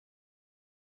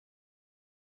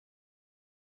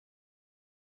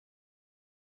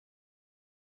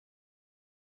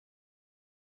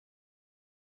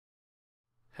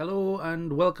Hello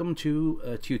and welcome to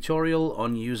a tutorial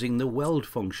on using the weld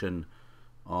function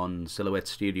on Silhouette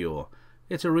Studio.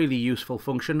 It's a really useful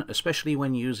function, especially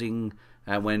when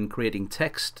creating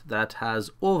text that has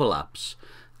overlaps.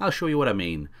 I'll show you what I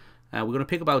mean. We're going to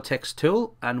pick up our text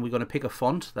tool and we're going to pick a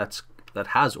font that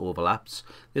has overlaps.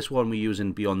 This one we're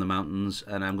using Beyond the Mountains,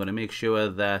 and I'm going to make sure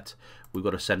that we've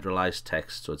got a centralized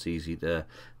text so it's easy to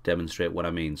demonstrate what I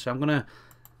mean. So I'm going to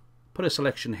put a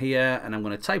selection here and I'm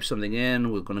going to type something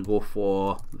in. We're going to go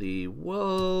for the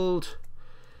World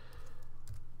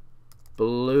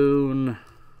Balloon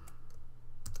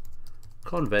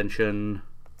Convention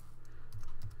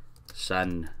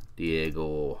San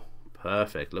Diego.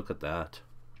 Perfect, look at that.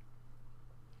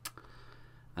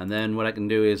 And then what I can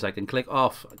do is I can click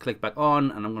off, click back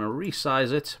on, and I'm going to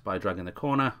resize it by dragging the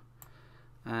corner,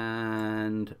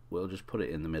 and we'll just put it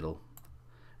in the middle.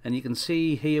 And you can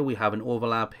see here we have an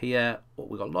overlap here.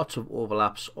 We've got lots of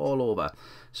overlaps all over.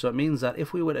 So it means that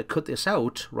if we were to cut this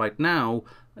out right now,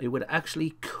 it would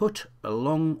actually cut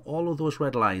along all of those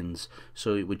red lines.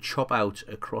 So it would chop out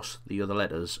across the other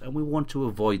letters. And we want to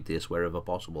avoid this wherever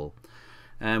possible.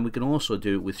 And we can also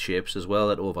do it with shapes as well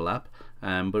that overlap.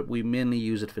 But we mainly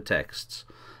use it for texts.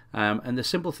 And the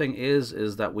simple thing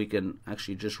is that we can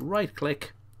actually just right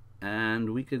click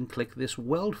and we can click this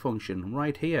weld function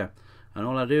right here. And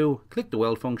all I do, click the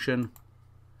weld function,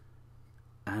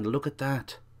 and look at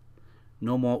that.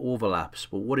 No more overlaps.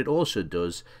 But what it also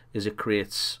does is it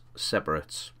creates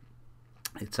separates.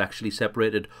 It's actually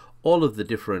separated all of the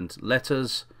different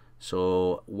letters.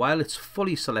 So while it's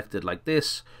fully selected like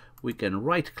this, we can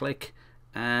right click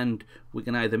and we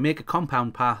can either make a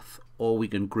compound path or we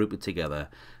can group it together.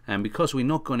 And because we're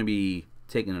not going to be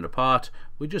taking it apart,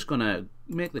 we're just going to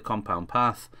make the compound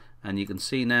path, and you can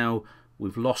see now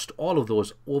we've lost all of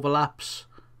those overlaps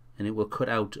and it will cut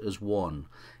out as one.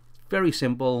 Very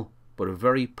simple, but a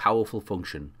very powerful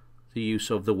function, the use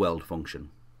of the weld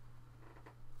function.